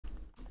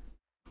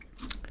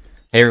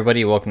Hey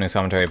everybody, welcome to this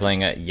commentary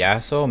playing at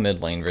Yasuo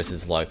mid lane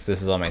versus Lux.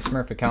 This is on my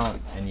Smurf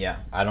account, and yeah,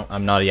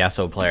 I'm not a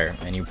Yasuo player,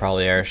 and you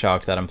probably are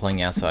shocked that I'm playing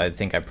Yasuo. I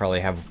think I probably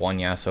have one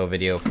Yasuo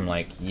video from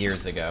like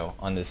years ago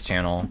on this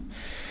channel,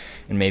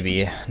 and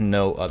maybe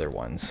no other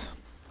ones.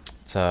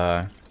 It's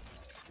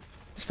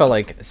just felt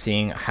like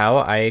seeing how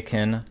I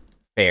can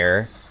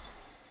fare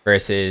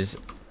versus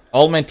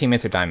all my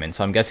teammates are diamond,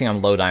 so I'm guessing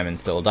I'm low diamond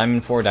still.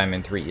 Diamond 4,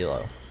 diamond 3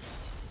 elo.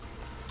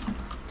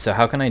 So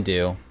how can I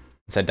do?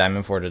 It's at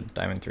diamond 4 to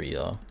diamond 3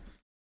 elo.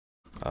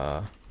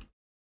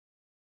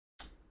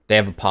 They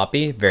have a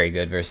Poppy, very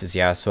good versus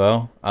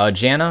Yasuo.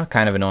 Janna,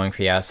 kind of annoying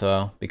for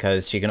Yasuo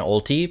because she can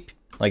ulti.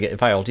 Like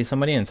if I ulti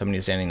somebody and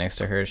somebody's standing next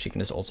to her, she can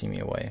just ulti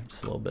me away.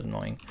 It's a little bit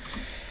annoying.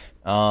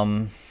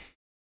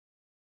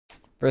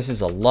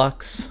 Versus a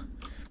Lux,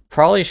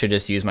 probably should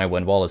just use my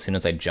wind wall as soon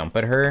as I jump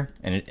at her,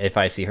 and if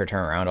I see her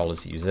turn around, I'll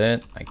just use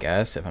it, I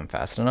guess, if I'm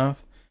fast enough.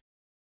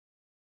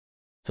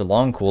 It's a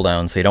long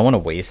cooldown, so you don't want to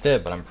waste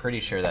it, but I'm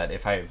pretty sure that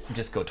if I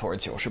just go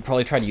towards her, she'll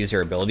probably try to use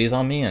her abilities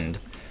on me, and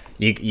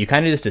you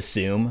kind of just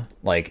assume,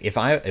 like, if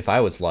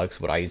I was Lux,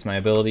 would I use my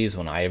abilities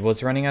when I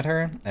was running at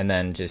her, and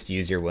then just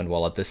use your wind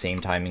wall at the same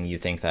timing you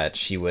think that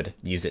she would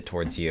use it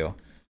towards you.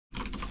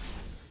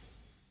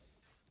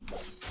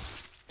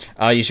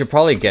 You should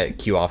probably get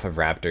Q off of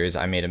Raptors.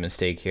 I made a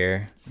mistake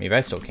here. Maybe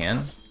I still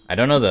can. I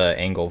don't know the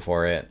angle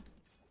for it,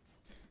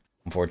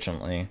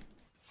 unfortunately.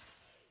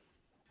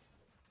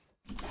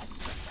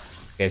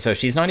 Okay, so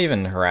she's not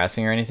even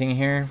harassing or anything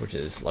here, which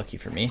is lucky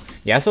for me.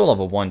 Yasuo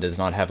level 1 does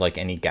not have like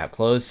any gap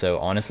close, so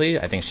honestly,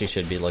 I think she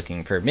should be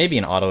looking for maybe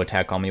an auto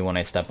attack on me when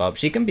I step up.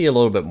 She can be a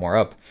little bit more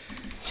up.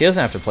 She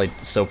doesn't have to play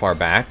so far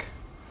back.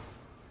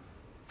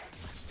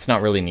 It's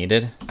not really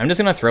needed. I'm just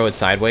gonna throw it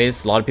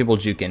sideways. A lot of people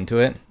juke into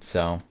it,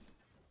 so.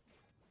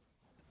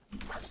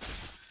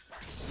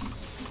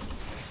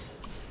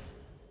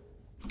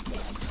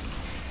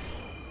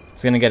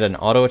 Just gonna get an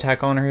auto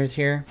attack on her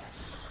here.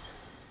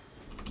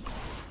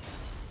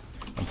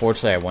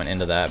 Unfortunately, I went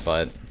into that,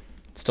 but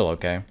still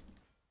okay.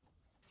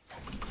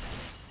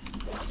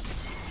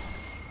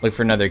 Look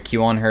for another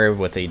Q on her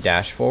with a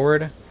dash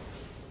forward.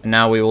 And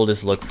now we will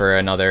just look for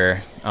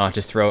another,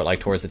 just throw it like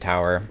towards the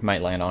tower.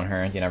 Might land on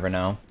her, you never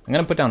know. I'm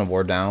gonna put down a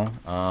ward now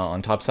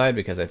on top side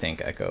because I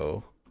think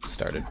Echo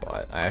started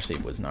bot. I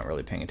actually was not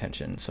really paying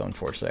attention, so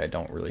unfortunately I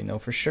don't really know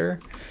for sure.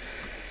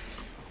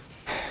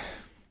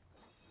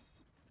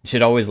 You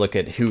should always look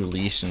at who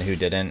leashed and who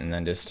didn't, and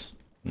then just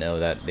know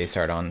that they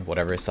start on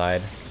whatever side.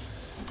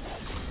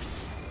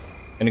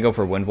 Gonna go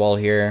for wind wall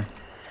here.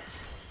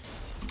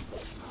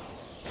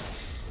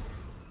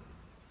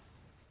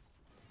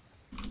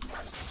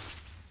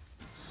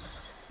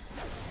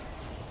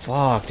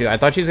 Fuck, dude. I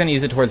thought she was gonna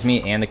use it towards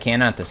me and the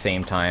cannon at the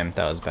same time.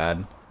 That was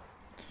bad.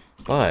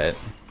 But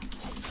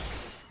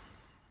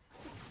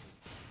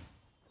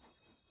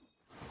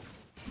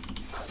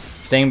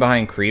staying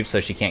behind creep so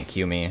she can't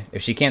Q me.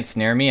 If she can't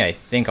snare me, I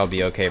think I'll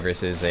be okay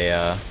versus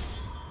a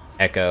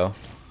Echo.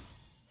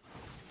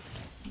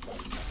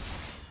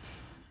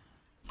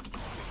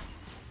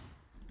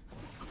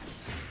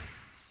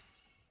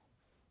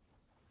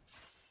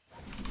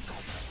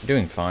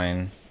 Doing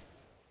fine.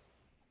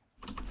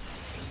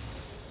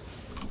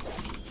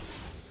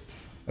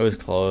 It was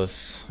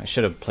close. I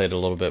should have played a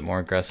little bit more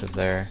aggressive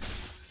there.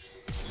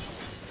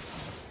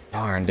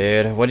 Darn,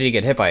 dude. What did he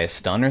get hit by? A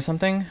stun or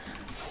something?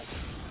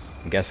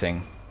 I'm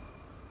guessing.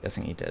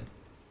 Guessing he did.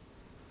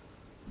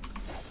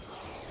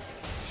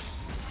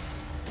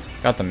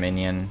 Got the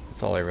minion.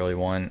 That's all I really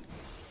want.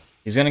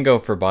 He's gonna go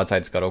for bot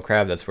side Scuttle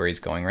Crab. That's where he's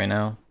going right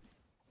now.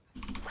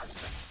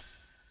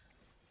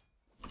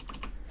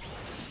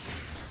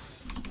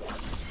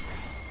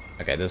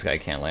 Okay, this guy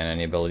can't land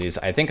any abilities.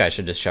 I think I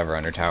should just shove her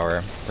under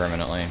tower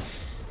permanently.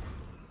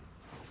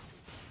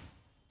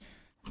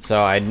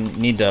 So I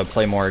need to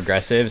play more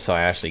aggressive so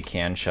I actually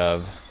can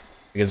shove.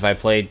 Because if I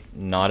play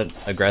not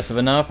aggressive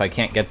enough, I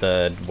can't get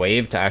the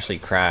wave to actually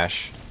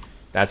crash.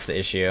 That's the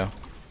issue.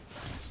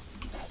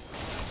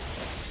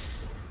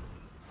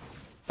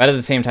 But at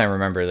the same time,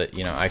 remember that,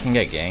 you know, I can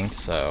get ganked,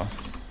 so.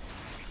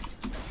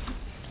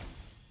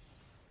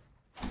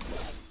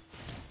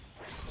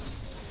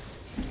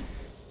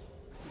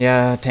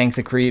 Yeah, tank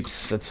the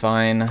creeps, that's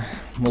fine.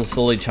 We'll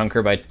slowly chunk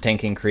her by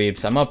tanking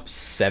creeps. I'm up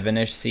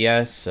 7-ish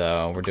CS,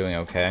 so we're doing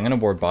okay. I'm gonna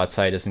ward bot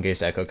side just in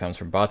case Echo comes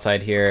from bot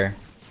side here.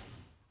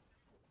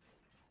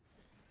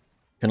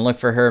 Can look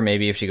for her,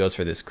 maybe if she goes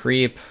for this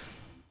creep.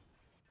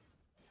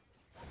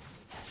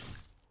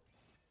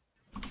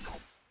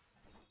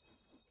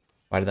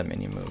 Why did that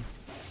minion move?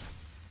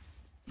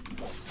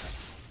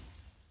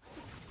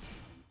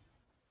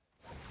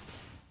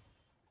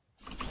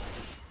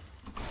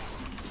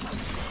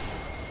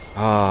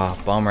 Ah,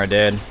 oh, bummer,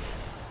 dude.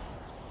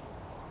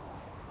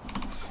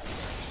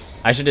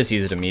 I should just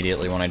use it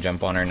immediately when I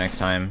jump on her next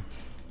time.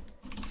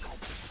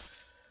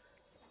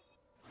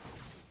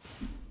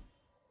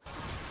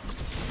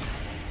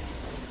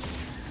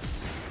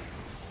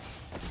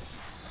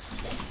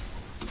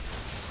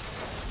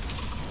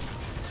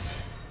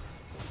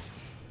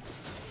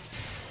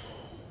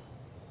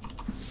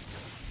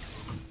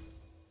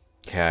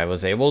 Okay, I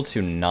was able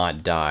to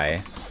not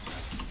die.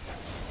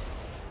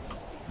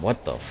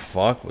 What the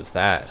fuck was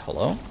that?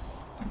 Hello?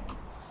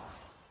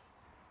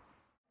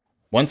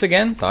 Once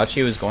again, thought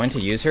she was going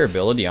to use her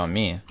ability on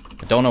me.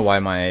 I don't know why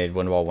my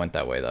wind wall went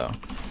that way, though.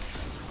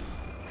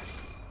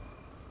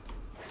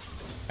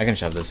 I can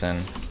shove this in.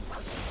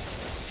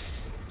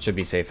 Should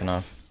be safe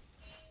enough.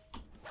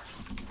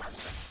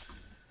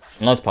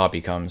 Unless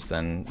Poppy comes,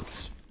 then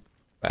it's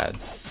bad.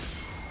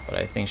 But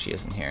I think she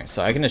isn't here.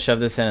 So I can just shove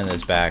this in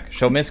his back.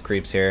 She'll miss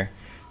creeps here.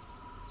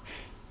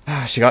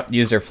 She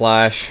used her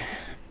flash.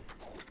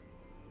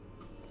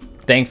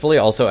 Thankfully,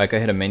 also Echo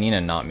hit a minion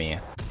and not me.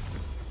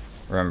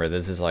 Remember,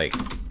 this is like,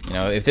 you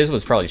know, if this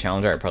was probably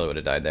Challenger, I probably would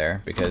have died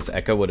there. Because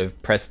Echo would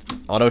have pressed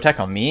auto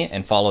attack on me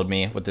and followed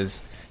me with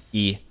his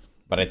E.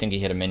 But I think he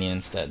hit a minion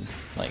instead.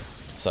 Like,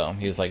 so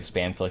he was like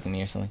spam flicking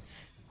me or something.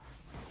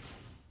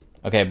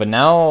 Okay, but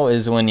now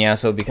is when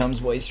Yasuo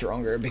becomes way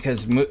stronger.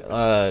 Because,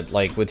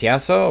 like, with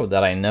Yasuo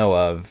that I know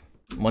of,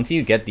 once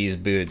you get these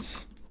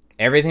boots,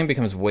 everything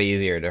becomes way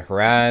easier to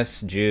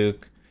harass,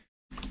 juke.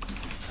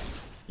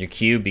 Your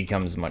Q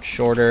becomes much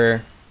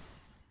shorter.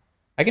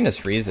 I can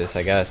just freeze this,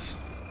 I guess.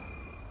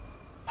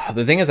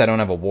 The thing is, I don't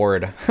have a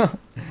ward. If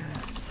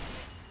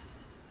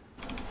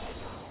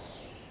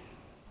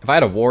I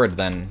had a ward,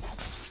 then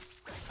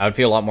I would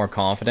feel a lot more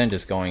confident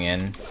just going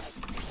in.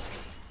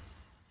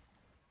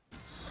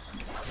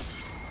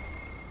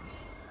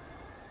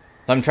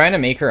 So I'm trying to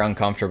make her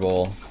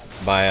uncomfortable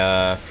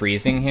by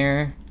freezing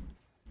here.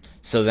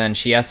 So then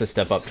she has to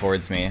step up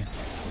towards me.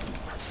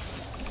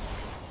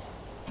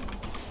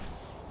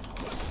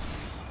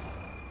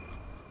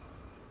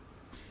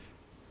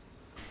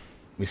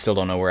 We still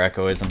don't know where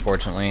Echo is,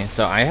 unfortunately.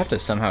 So I have to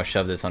somehow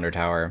shove this under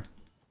tower.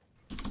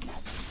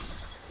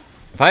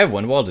 If I have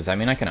wind wall, does that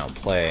mean I can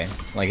outplay?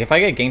 Like, if I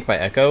get ganked by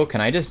Echo, can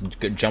I just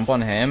jump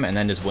on him and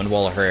then just wind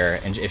wall her?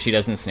 And if she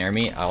doesn't snare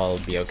me, I'll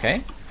be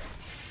okay?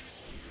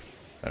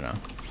 I don't know.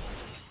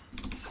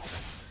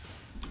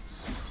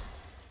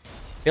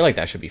 I feel like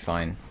that should be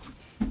fine.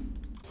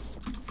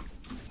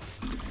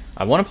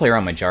 I want to play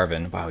around my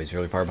Jarvan. Wow, he's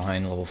really far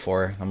behind, level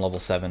 4. I'm level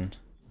 7.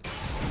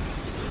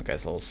 That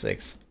guy's level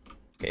 6.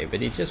 Okay,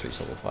 but he just reached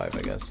level 5,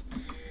 I guess.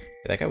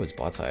 That guy was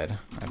bot side.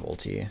 I have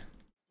ulti.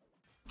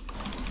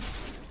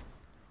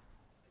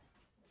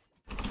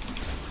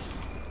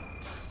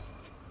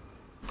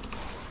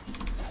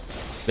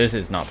 This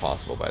is not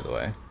possible, by the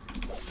way.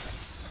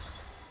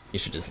 You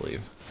should just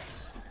leave.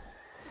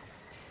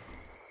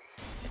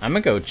 I'm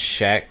gonna go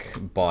check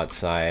bot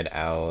side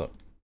out.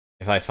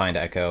 If I find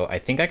Echo, I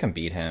think I can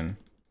beat him.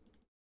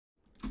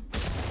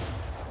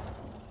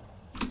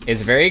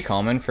 It's very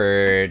common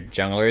for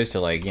junglers to,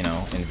 like, you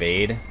know,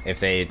 invade if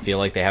they feel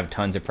like they have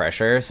tons of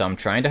pressure, so I'm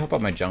trying to help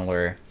out my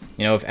jungler.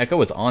 You know, if Echo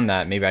was on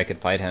that, maybe I could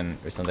fight him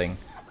or something.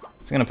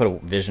 I'm gonna put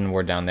a vision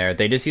ward down there.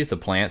 They just used the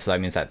plant, so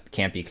that means that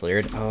can't be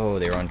cleared. Oh,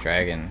 they were on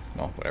dragon.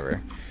 Well,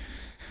 whatever.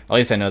 At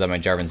least I know that my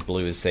Jarvan's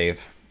blue is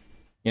safe.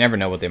 You never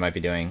know what they might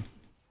be doing.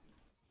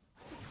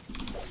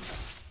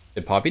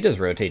 Did Poppy just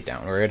rotate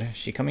downward? Is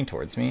she coming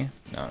towards me?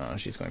 No,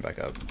 she's going back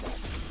up.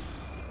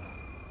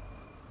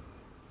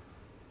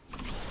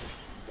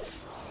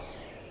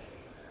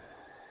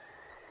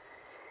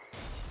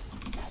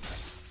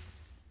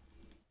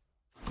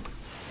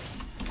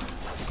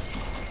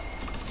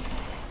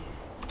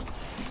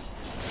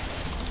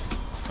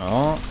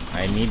 Oh,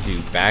 I need to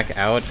back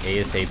out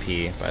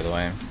ASAP, by the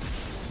way.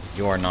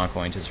 You are not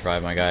going to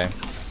survive, my guy.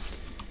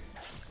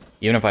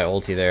 Even if I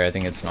ulti there, I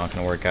think it's not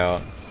going to work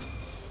out.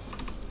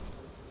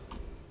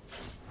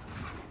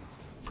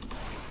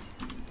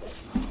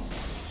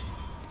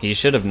 He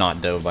should have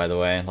not dove, by the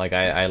way. Like,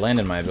 I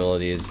landed my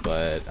abilities,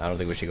 but I don't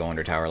think we should go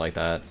under tower like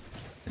that.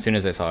 As soon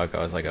as I saw it go,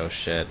 I was like, oh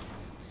shit.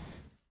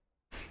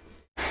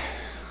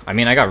 I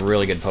mean, I got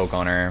really good poke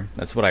on her.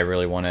 That's what I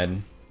really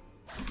wanted.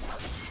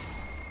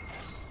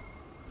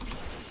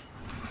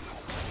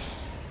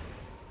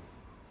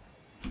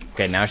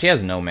 Okay, now she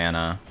has no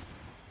mana.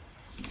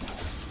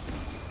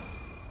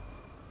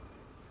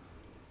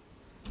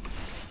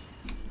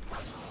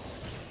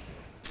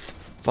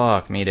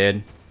 Fuck me,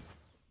 dude.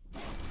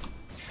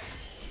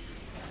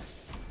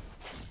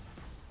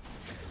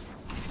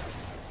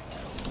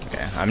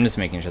 Okay, I'm just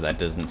making sure that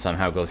doesn't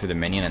somehow go through the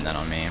minion and then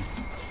on me.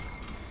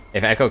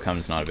 If Echo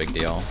comes, not a big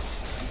deal.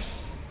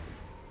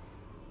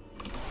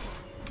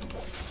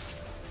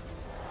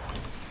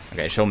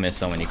 Okay, she'll miss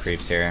so many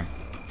creeps here.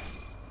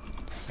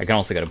 I can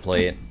also get a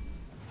plate.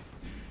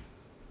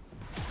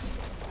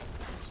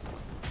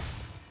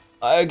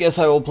 I guess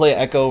I will play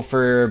Echo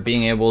for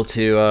being able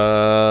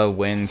to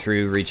win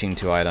through reaching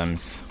 2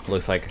 items.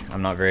 Looks like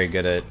I'm not very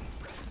good at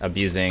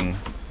abusing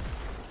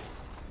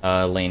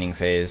laning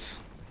phase.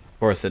 Of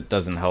course, it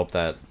doesn't help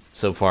that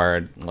so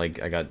far,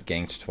 like, I got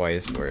ganked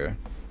twice where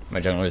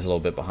my jungler is a little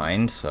bit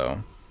behind,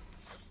 so...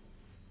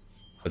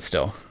 But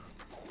still,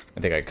 I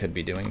think I could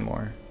be doing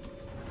more.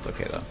 It's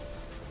okay, though.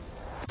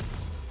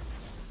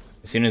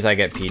 As soon as I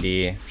get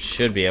PD,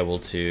 should be able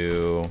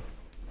to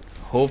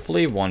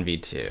hopefully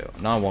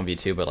 1v2. Not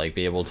 1v2, but like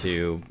be able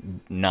to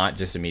not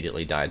just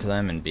immediately die to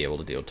them and be able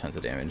to deal tons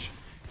of damage.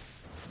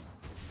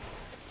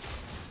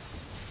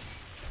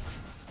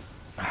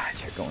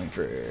 You're going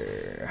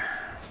for...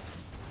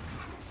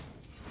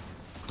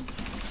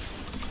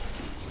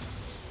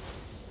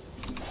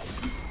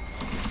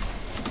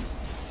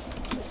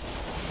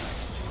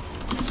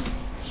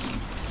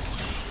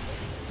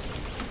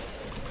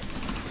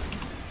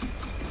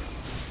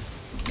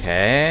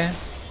 Okay.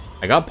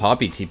 I got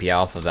Poppy TP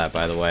Alpha of that,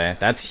 by the way.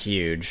 That's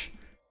huge.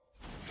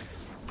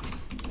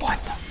 What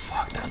the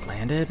fuck? That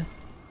landed?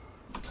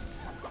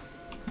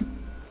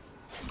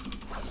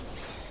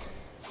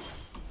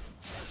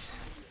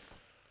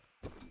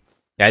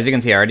 Yeah, as you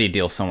can see, I already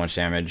deal so much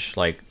damage.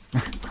 Like,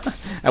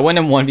 I went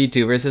in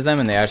 1v2 versus them,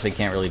 and they actually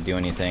can't really do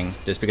anything.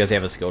 Just because they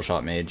have a skill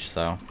shot mage,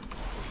 so...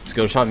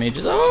 Skill shot mage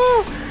is...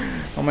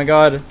 Oh! Oh my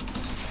god.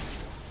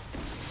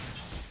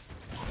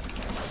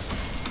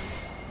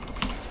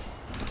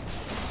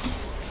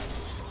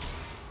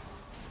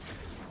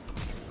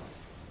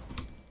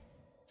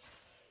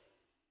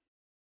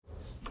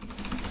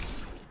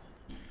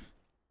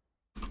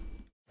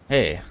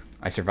 Hey,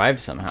 I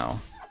survived somehow.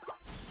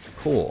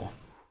 Cool.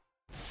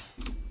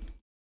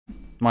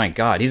 My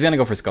god, he's gonna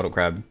go for Scuttle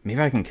Crab.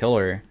 Maybe I can kill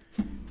her.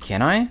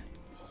 Can I?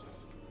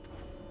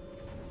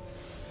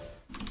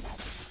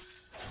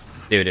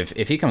 Dude,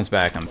 if he comes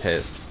back, I'm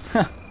pissed.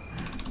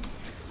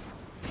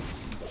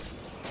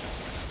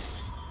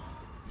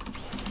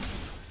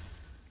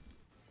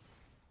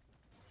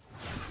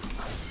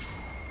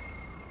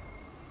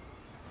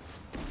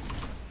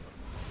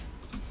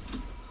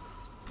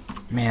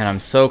 Man, I'm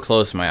so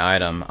close to my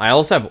item. I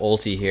also have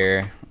ulti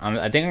here.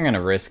 I think I'm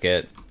gonna risk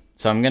it.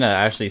 So I'm gonna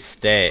actually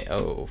stay.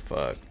 Oh,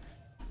 fuck.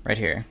 Right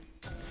here.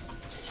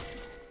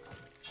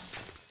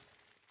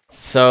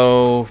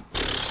 So...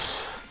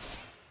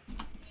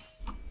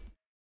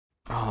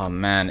 Oh,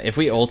 man. If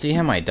we ulti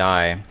him, I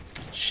die.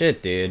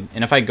 Shit, dude.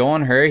 And if I go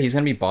on her, he's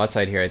gonna be bot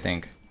side here, I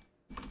think.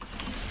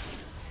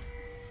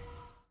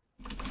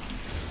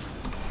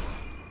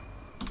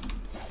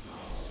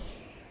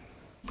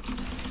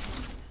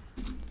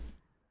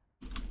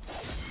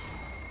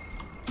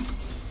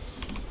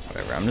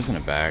 Whatever, I'm just gonna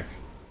back.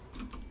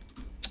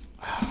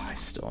 Oh, I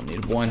still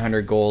need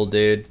 100 gold,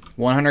 dude.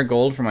 100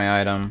 gold for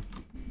my item.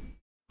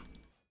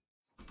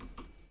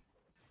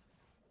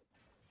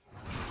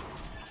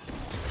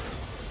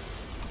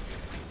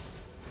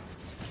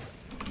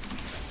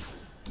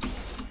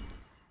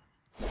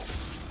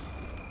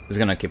 Just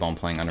gonna keep on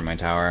playing under my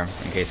tower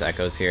in case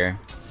Echo's here.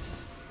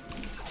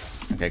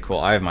 Okay, cool.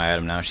 I have my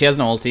item now. She has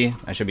an ulti.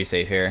 I should be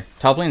safe here.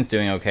 Top lane's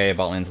doing okay.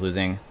 Bot lane's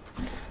losing.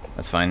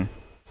 That's fine.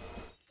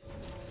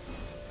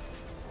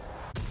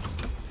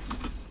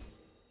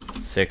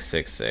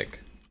 666.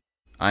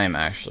 I am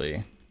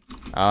actually...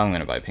 I'm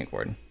gonna buy pink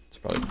ward. It's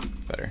probably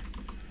better.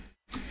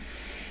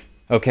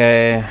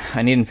 Okay,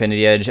 I need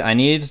Infinity Edge. I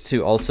need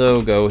to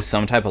also go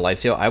some type of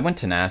lifesteal. I went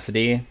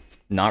Tenacity.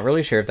 Not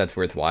really sure if that's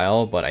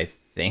worthwhile, but I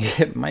think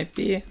it might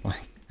be.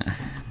 Like,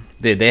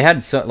 dude, they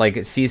had so like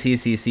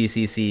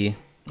CC,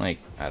 like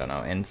I don't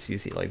know, and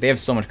CC. Like they have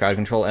so much crowd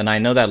control, and I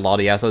know that a lot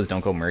of Yasuos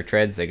don't go Merc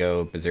Treads, they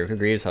go Berserker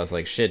Greaves. So I was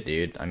like, shit,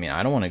 dude. I mean,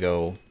 I don't want to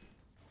go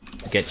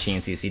get Chi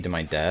and CC to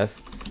my death.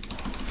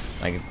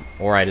 Like,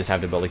 or I just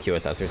have to build a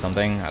QSS or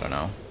something. I don't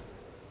know.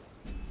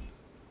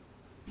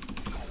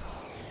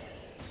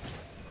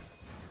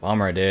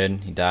 Bummer,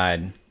 dude. He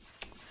died.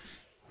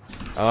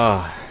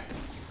 Oh.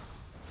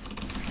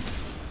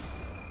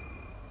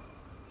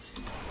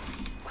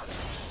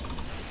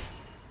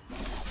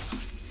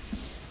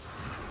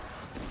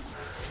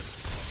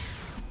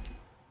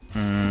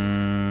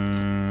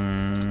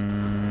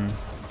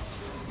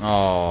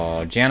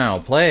 Oh, Janna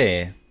will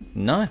play.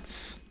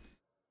 Nuts.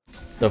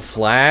 The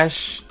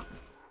flash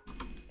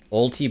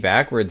ulti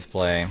backwards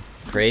play.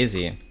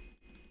 Crazy.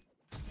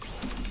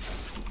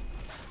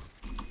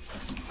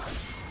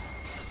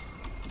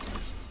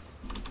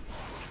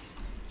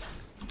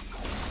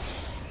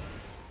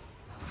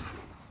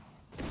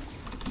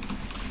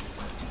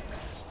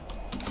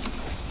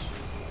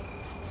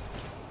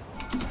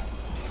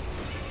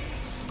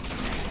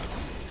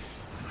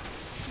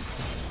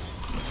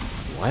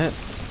 What?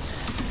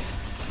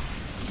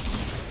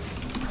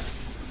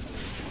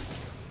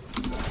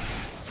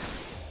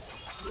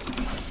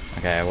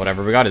 Okay,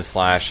 whatever. We got his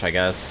flash, I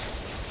guess.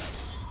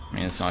 I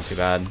mean, it's not too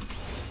bad.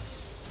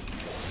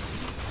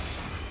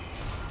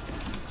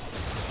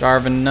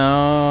 Darvin,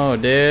 no,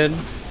 dude.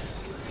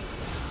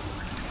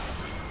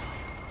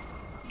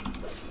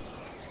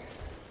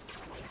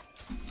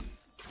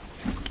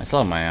 I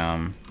still have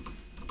my,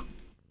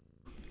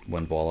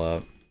 wind wall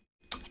up.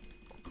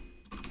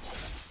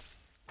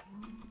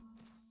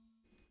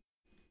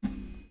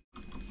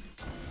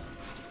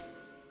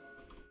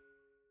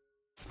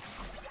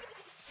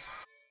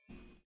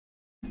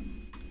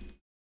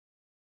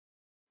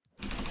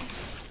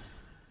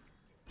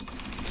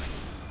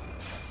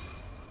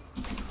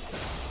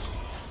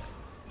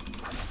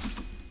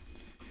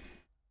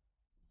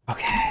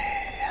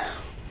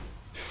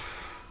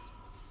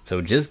 So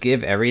just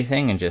give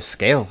everything and just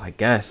scale, I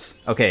guess.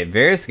 Okay,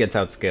 Varus gets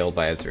outscaled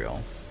by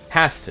Ezreal.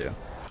 Has to.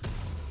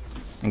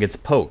 And gets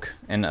poke.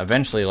 And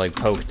eventually, like,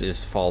 poke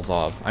just falls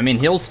off. I mean,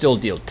 he'll still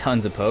deal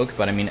tons of poke,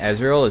 but I mean,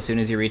 Ezreal, as soon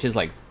as he reaches,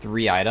 like,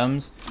 3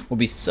 items, will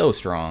be so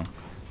strong.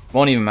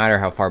 Won't even matter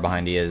how far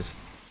behind he is.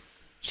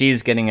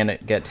 She's getting in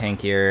it, get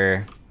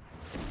tankier.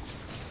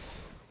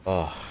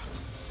 Oh.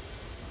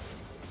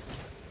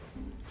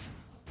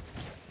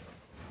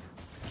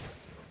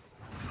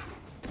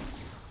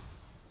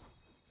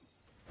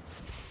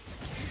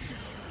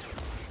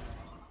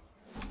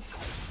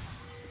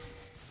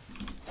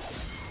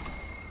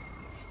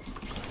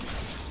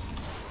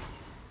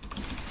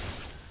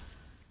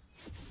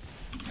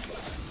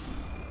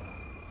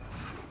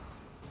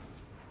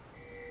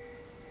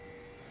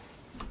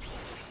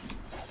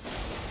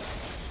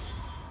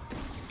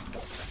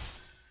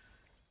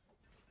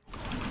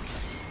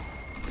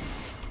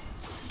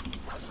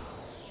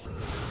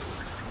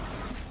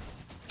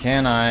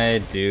 Can I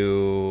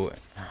do...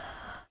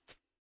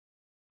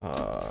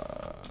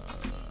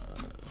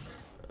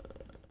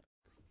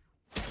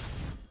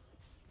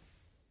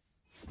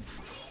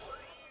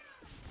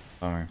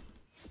 Bummer.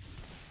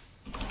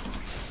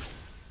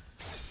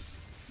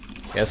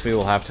 Guess we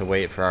will have to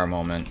wait for our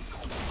moment.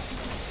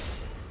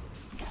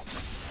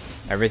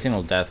 Every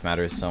single death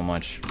matters so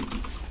much.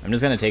 I'm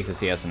just gonna take the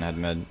CS and head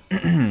mid.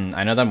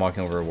 I know that I'm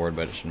walking over a ward,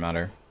 but it shouldn't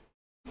matter.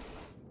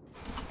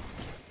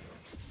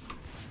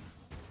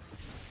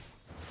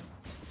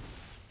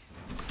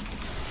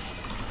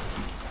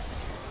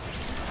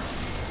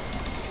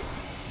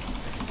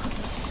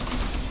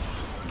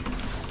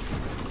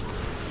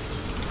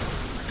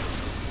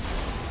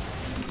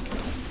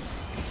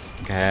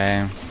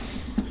 Okay.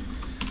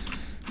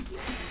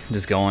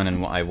 Just going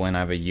and I win. I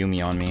have a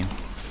Yumi on me.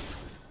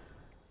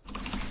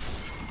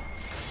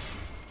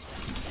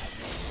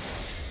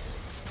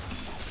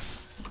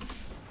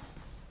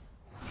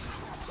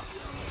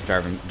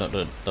 Driving.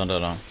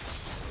 Don't.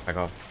 Back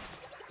off.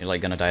 You're like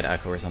gonna die to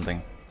Echo or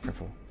something.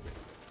 Careful.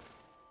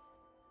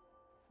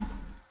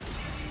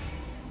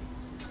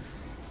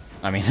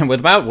 I mean,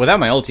 without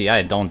my ulti,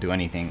 I don't do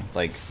anything.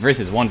 Like,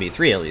 versus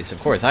 1v3 at least. Of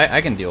course,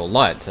 I can do a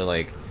lot to,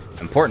 like,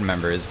 important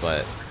members,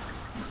 but...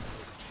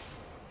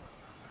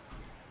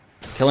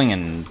 Killing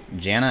in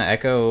Janna,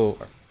 Echo,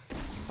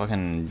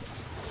 fucking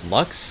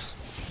Lux?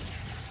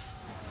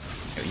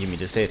 Yo, Yumi,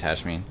 just stay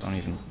attached to me.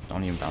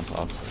 Don't even bounce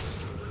off.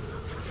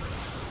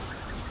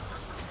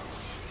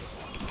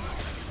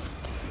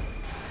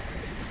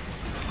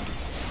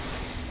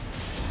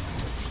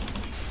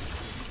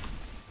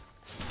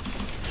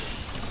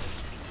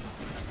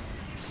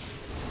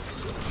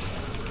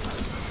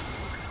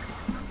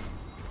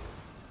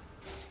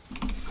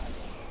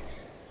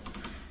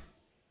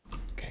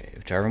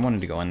 If Jarvan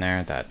wanted to go in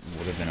there, that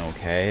would have been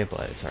okay,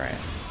 but it's alright.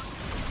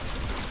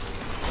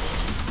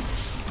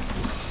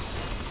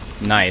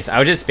 Nice. I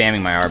was just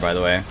spamming my R, by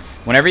the way.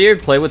 Whenever you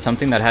play with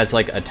something that has,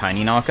 like, a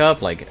tiny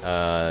knock-up, like,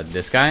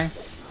 this guy,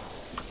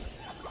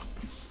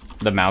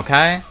 the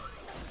Maokai,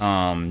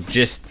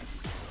 just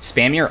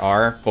spam your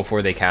R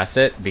before they cast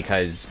it,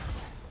 because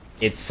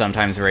it's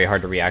sometimes very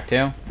hard to react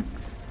to.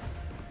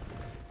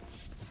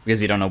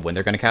 Because you don't know when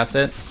they're going to cast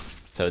it.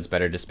 So it's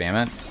better to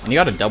spam it. And you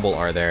got a double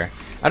R there.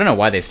 I don't know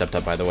why they stepped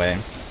up, by the way.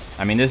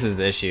 I mean, this is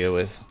the issue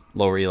with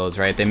low reloads,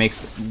 right? They make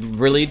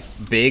really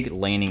big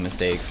laning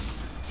mistakes.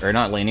 Or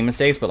not laning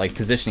mistakes, but like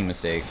positioning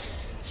mistakes.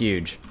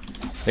 Huge.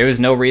 There was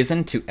no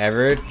reason to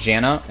ever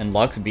Janna and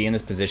Lux be in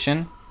this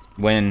position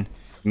when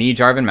me,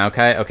 Jarvan,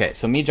 Maokai... Okay,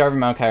 so me, Jarvan,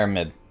 Maokai are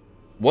mid.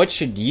 What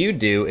should you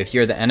do if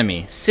you're the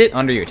enemy? Sit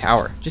under your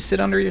tower. Just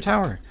sit under your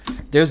tower.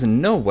 There's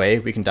no way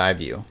we can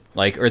dive you.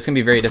 Like, or it's going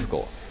to be very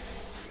difficult.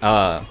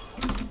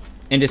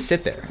 And just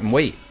sit there and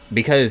wait.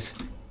 Because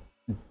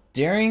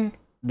during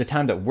the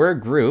time that we're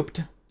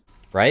grouped,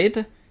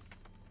 right?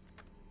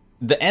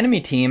 The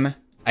enemy team,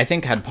 I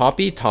think, had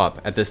Poppy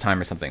top at this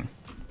time or something.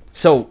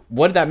 So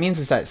what that means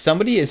is that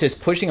somebody is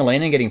just pushing a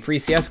lane and getting free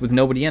CS with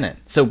nobody in it.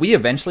 So we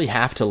eventually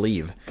have to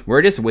leave.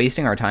 We're just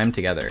wasting our time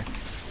together.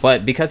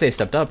 But because they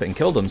stepped up and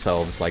killed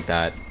themselves like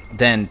that,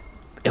 then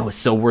it was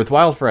so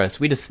worthwhile for us.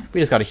 We just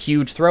got a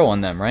huge throw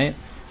on them, right?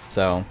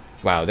 So,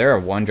 wow, they're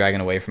one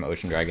dragon away from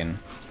Ocean Dragon.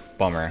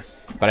 Bummer.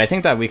 But I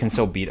think that we can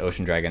still beat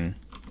Ocean Dragon.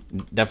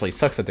 Definitely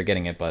sucks that they're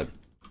getting it, but...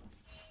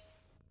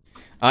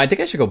 I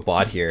think I should go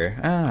bot here.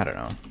 I don't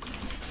know.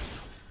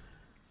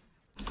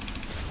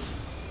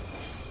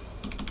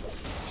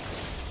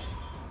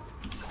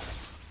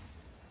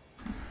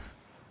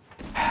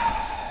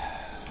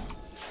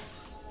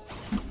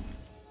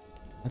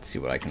 Let's see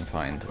what I can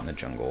find in the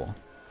jungle.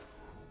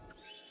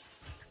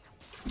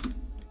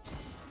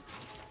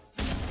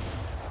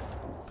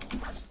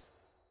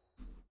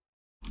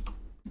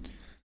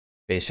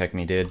 Base check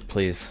me, dude.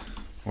 Please.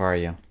 Where are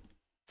you?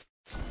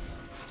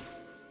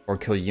 Or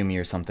kill Yumi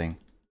or something.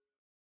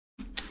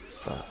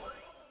 But,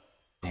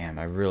 damn,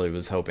 I really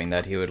was hoping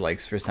that he would,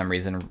 like, for some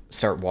reason,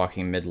 start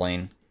walking mid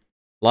lane.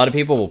 A lot of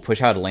people will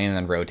push out a lane and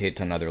then rotate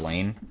to another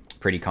lane.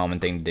 Pretty common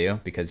thing to do,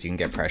 because you can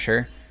get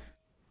pressure.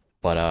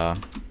 But,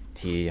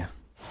 he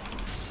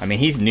I mean,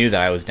 he knew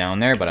that I was down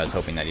there, but I was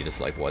hoping that he just,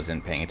 like,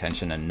 wasn't paying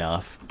attention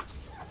enough.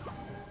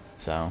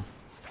 So.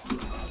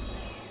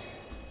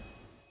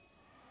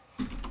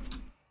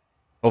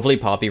 Hopefully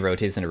Poppy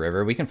rotates into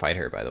river. We can fight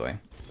her, by the way.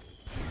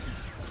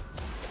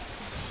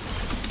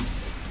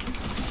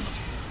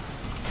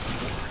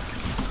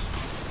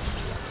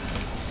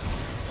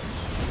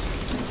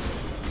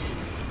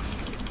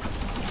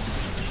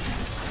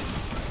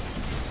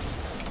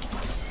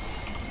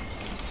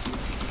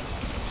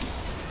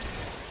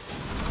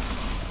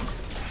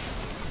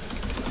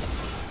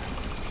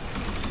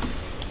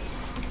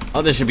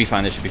 Oh, this should be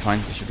fine, this should be fine,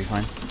 this should be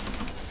fine.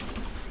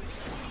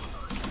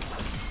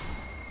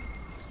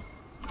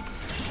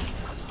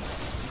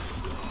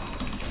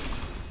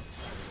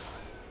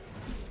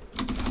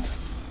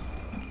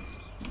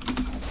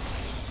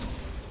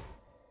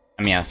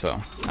 I'm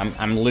Yasuo.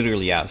 I'm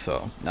literally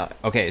Yasuo. No,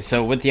 okay,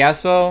 so with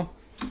Yasuo,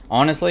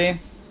 honestly,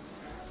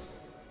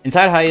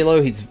 inside high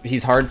elo,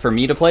 he's hard for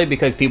me to play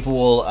because people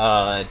will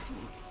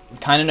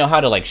kind of know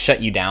how to like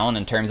shut you down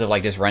in terms of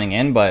like just running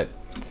in, but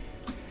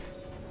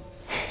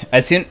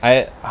as soon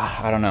I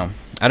don't know.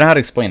 I don't know how to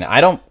explain it.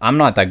 I'm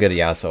not that good at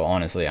Yasuo,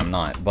 honestly. I'm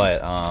not,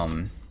 but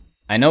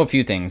I know a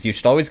few things. You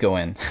should always go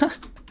in.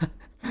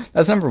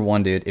 That's number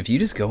one, dude. If you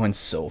just go in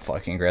so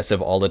fucking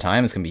aggressive all the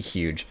time, it's gonna be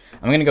huge.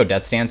 I'm gonna go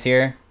Death Stance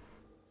here.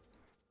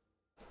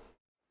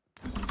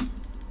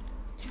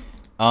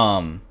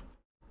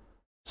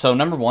 So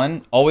number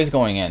one, always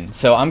going in.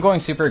 So I'm going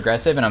super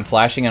aggressive and I'm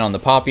flashing in on the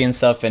Poppy and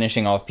stuff,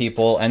 finishing off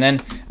people. And then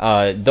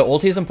the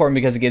ulti is important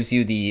because it gives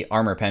you the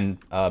armor pen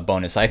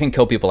bonus. So I can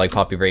kill people like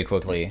Poppy very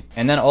quickly.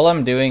 And then all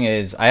I'm doing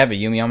is, I have a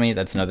Yuumi on me,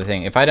 that's another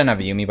thing. If I didn't have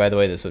a Yuumi, by the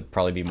way, this would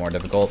probably be more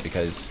difficult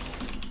because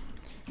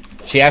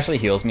she actually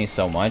heals me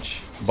so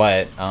much.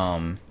 But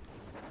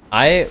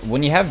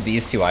when you have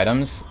these two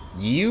items,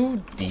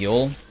 you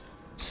deal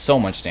so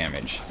much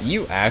damage.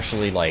 You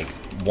actually like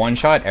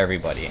one-shot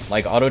everybody.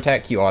 Like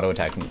auto-attack, you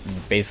auto-attack,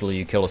 basically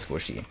you kill a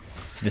squishy.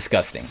 It's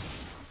disgusting.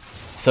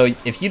 So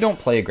if you don't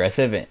play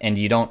aggressive and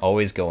you don't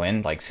always go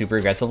in like super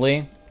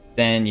aggressively,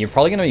 then you're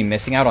probably going to be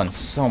missing out on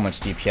so much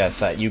DPS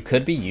that you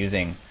could be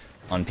using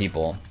on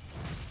people.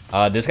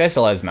 This guy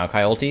still has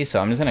Maokai ulti, so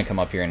I'm just going to come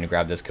up here and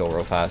grab this kill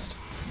real fast.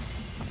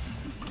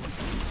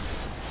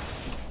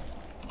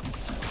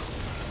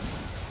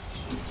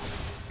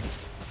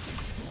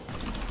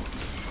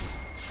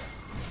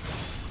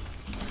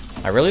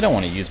 I really don't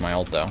want to use my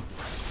ult, though.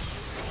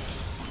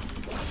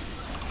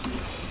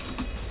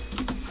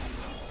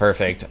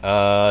 Perfect.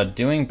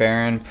 Doing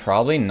Baron,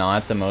 probably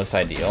not the most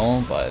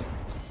ideal, but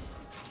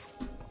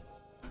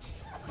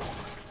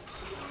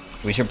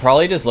we should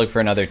probably just look for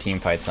another team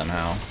fight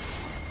somehow.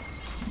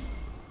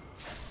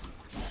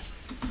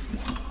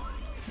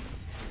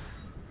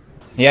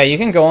 Yeah, you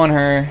can go on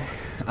her.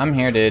 I'm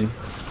here, dude.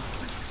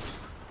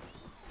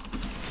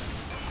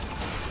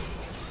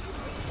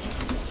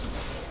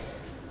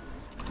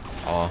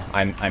 Oh,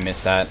 I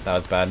missed that. That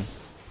was bad.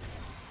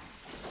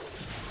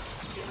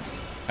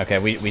 Okay,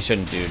 we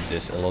shouldn't do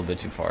this a little bit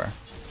too far.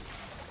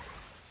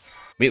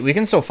 We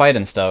can still fight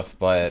and stuff,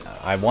 but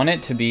I want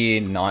it to be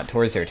not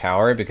towards their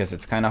tower because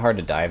it's kind of hard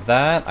to dive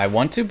that. I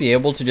want to be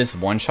able to just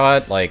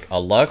one-shot like a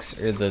Lux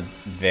or the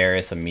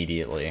Varus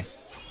immediately.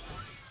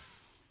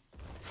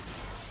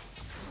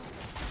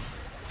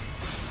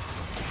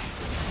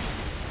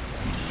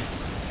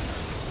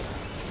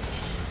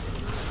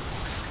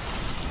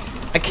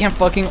 I can't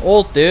fucking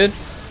ult, dude.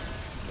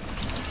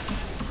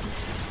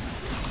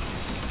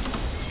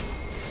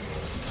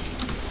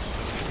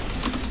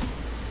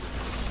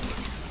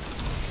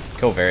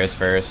 Kill Varus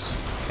first.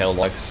 Kill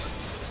Lux.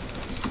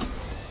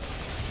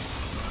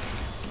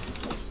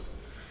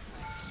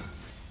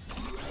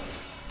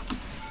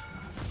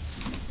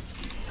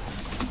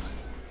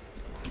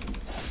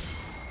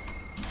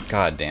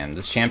 God damn,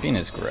 this champion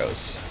is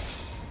gross.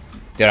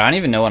 Dude, I don't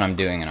even know what I'm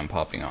doing and I'm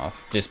popping off.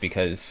 Just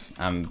because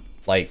I'm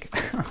like,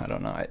 I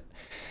don't know.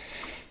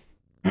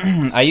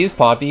 I used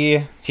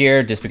Poppy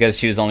here just because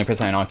she was the only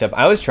person I knocked up.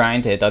 I was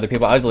trying to hit the other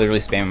people. I was literally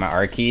spamming my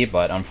R key,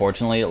 but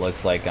unfortunately it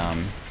looks like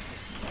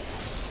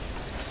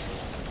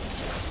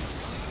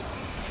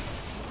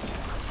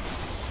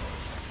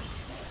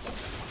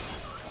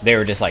they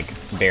were just like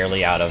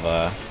barely out of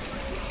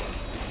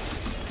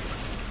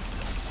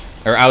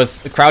or I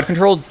was crowd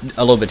controlled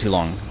a little bit too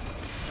long.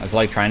 I was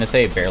like trying to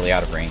say barely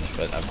out of range,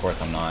 but of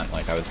course I'm not.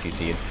 Like I was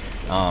CC'd.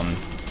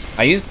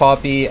 I used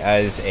Poppy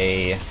as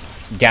a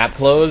gap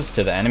close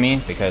to the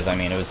enemy because I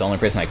mean it was the only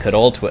person I could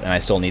ult and I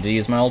still needed to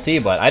use my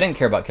ulti, but I didn't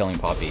care about killing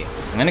Poppy.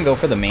 I'm gonna go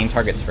for the main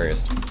targets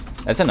first.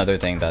 That's another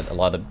thing that a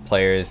lot of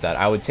players that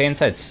I would say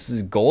inside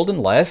gold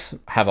and less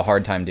have a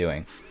hard time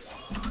doing.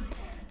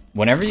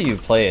 Whenever you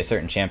play a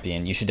certain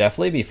champion, you should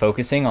definitely be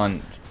focusing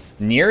on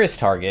nearest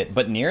target,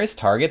 but nearest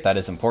target that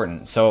is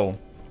important. So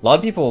a lot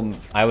of people,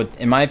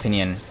 in my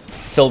opinion,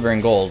 silver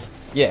and gold,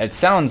 yeah, it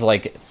sounds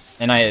like,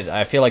 and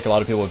I feel like a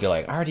lot of people would be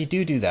like, I already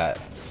do that.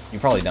 You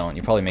probably don't.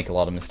 You probably make a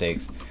lot of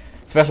mistakes,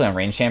 especially on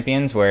range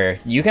champions where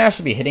you can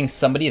actually be hitting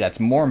somebody that's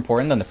more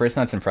important than the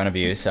person that's in front of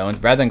you. So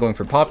rather than going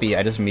for Poppy,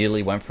 I just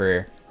immediately went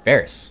for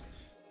Varus.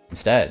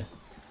 instead.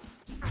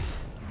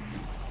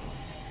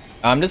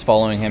 I'm just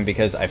following him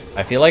because I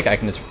feel like I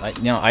can just,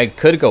 you know, I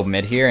could go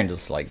mid here and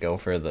just like go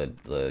for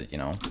the you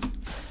know,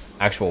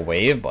 actual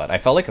wave, but I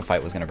felt like a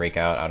fight was gonna break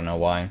out. I don't know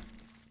why.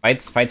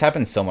 Fights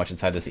happen so much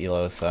inside this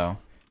elo, so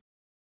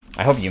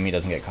I hope Yumi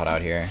doesn't get caught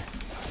out here.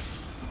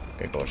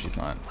 Good goal, she's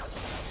not.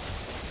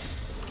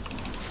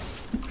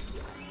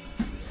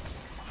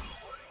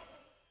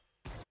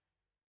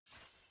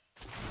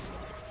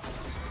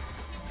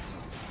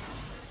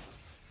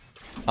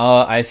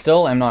 I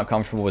still am not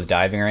comfortable with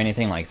diving or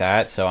anything like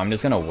that, so I'm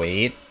just gonna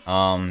wait.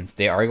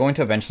 They are going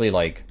to eventually,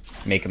 like,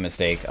 make a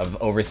mistake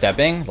of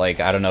overstepping, like,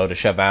 I don't know, to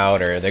shove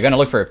out, or they're gonna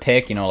look for a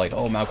pick, you know, like,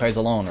 oh, Maokai's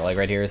alone, or like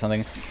right here or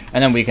something,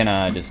 and then we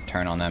can just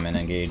turn on them and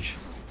engage.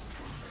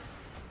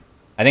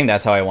 I think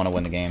that's how I want to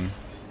win the game.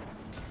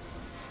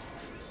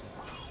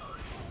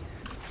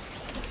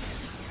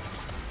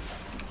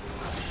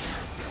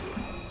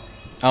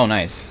 Oh,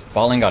 nice.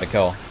 Bot lane got a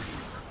kill.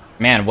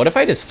 Man, what if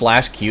I just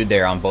flash Q'd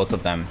there on both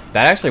of them?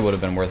 That actually would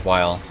have been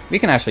worthwhile. We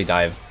can actually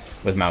dive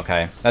with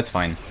Maokai. That's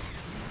fine.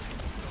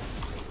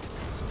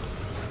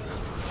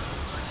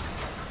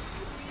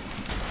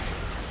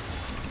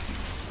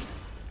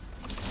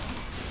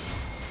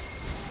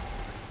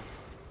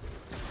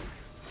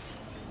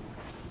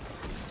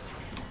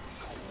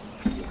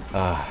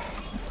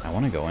 I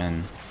want to go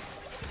in.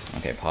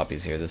 Okay,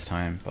 Poppy's here this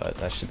time, but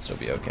that should still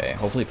be okay.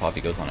 Hopefully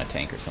Poppy goes on a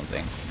tank or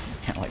something.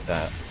 Can't like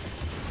that.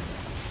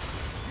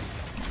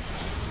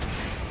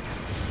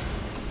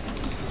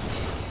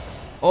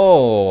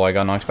 Oh, I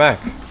got knocked back.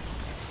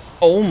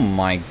 Oh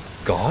my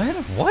god,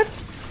 what?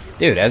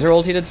 Dude,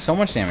 Ezreal ulti did so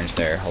much damage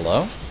there.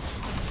 Hello?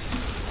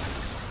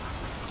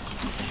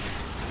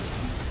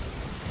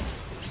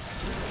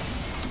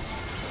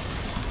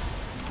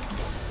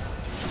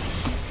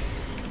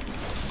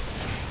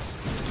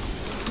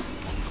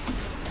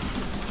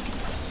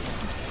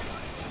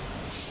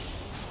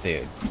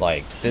 Dude,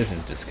 like, this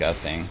is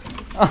disgusting.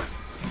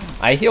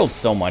 I healed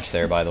so much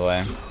there, by the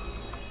way.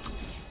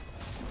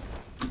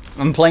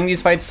 I'm playing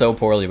these fights so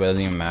poorly, but it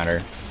doesn't even matter.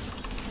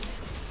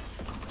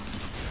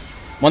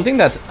 One thing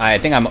that's I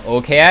think I'm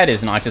okay at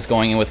is not just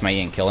going in with my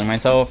E and killing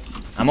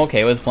myself. I'm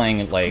okay with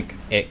playing like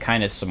it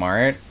kind of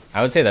smart.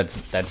 I would say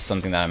that's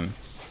something that I'm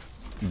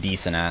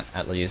decent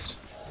at least.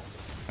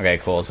 Okay,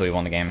 cool. So we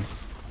won the game.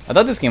 I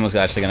thought this game was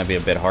actually going to be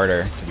a bit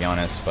harder, to be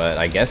honest, but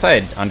I guess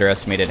I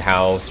underestimated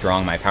how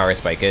strong my power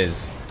spike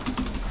is.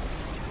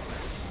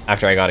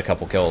 After I got a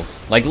couple kills.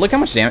 Like, look how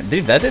much damage.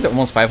 Dude, that did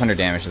almost 500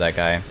 damage to that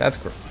guy. That's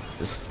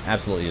just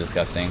absolutely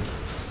disgusting.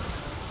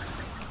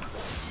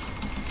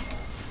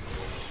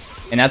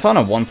 And that's on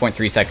a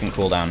 1.3 second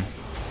cooldown.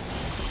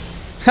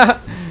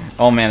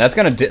 Oh man, that's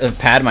gonna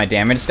pad my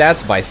damage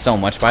stats by so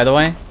much, by the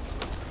way.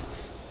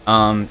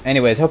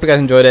 Anyways, hope you guys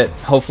enjoyed it.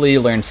 Hopefully you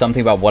learned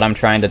something about what I'm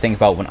trying to think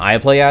about when I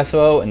play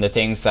Yasuo, and the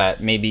things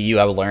that maybe you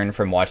have learned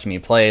from watching me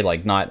play.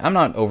 Like, I'm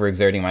not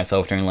overexerting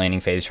myself during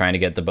laning phase trying to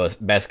get the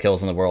best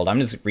kills in the world. I'm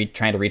just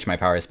trying to reach my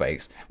power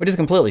spikes, which is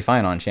completely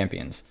fine on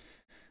champions.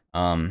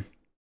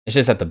 It's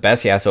just that the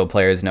best Yasuo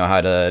players know how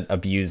to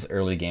abuse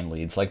early game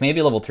leads. Like,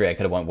 maybe level 3 I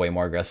could have went way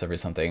more aggressive or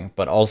something,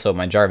 but also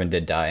my Jarvan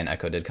did die and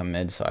Echo did come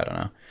mid, so I don't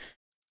know.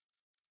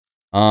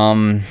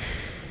 I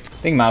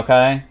think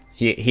Maokai,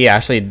 he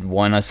actually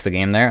won us the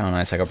game there. Oh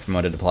nice, I got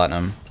promoted to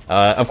Platinum.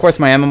 Of course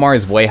my MMR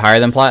is way higher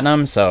than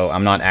Platinum, so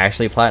I'm not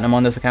actually Platinum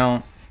on this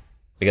account,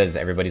 because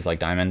everybody's like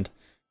Diamond.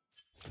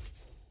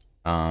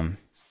 Oh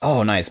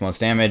nice, most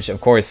damage.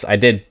 Of course, I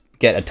did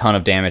get a ton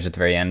of damage at the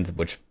very end,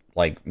 which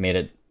like made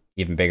it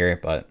even bigger,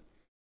 but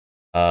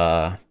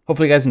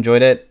hopefully you guys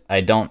enjoyed it. I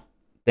don't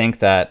think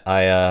that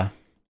I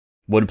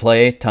would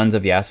play tons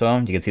of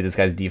Yasuo. You can see this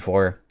guy's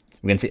D4.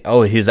 We can see,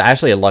 oh, he's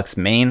actually a Lux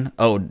main.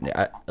 Oh,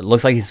 it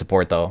looks like he's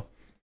support though.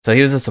 So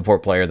he was a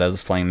support player that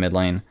was playing mid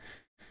lane.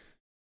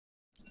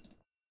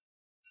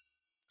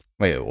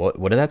 Wait,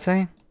 what did that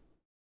say?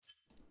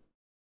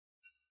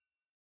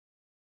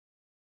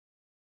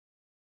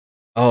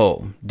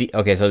 Oh,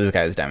 okay, so this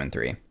guy is Diamond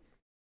 3.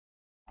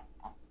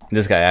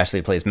 This guy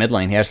actually plays mid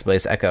lane. He actually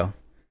plays Echo.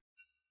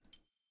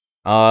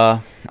 I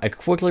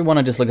quickly want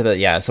to just look at the,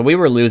 yeah, so we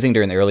were losing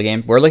during the early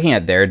game. We're looking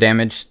at their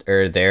damage,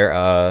 or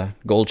their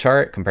gold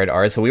chart compared to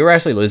ours. So we were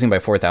actually losing by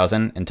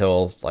 4,000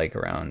 until like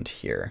around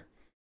here.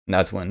 And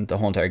that's when the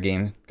whole entire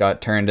game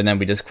got turned, and then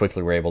we just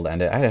quickly were able to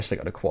end it. I actually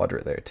got a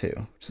quadra there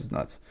too, which is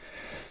nuts.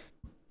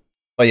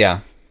 But yeah,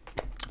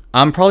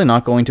 I'm probably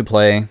not going to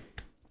play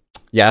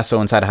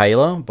Yasuo inside high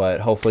elo, but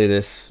hopefully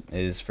this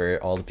is for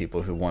all the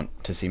people who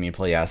want to see me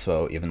play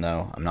Yasuo, even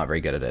though I'm not very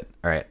good at it.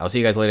 Alright, I'll see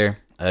you guys later.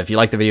 If you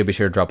liked the video, be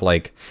sure to drop a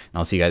like, and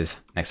I'll see you guys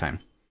next time.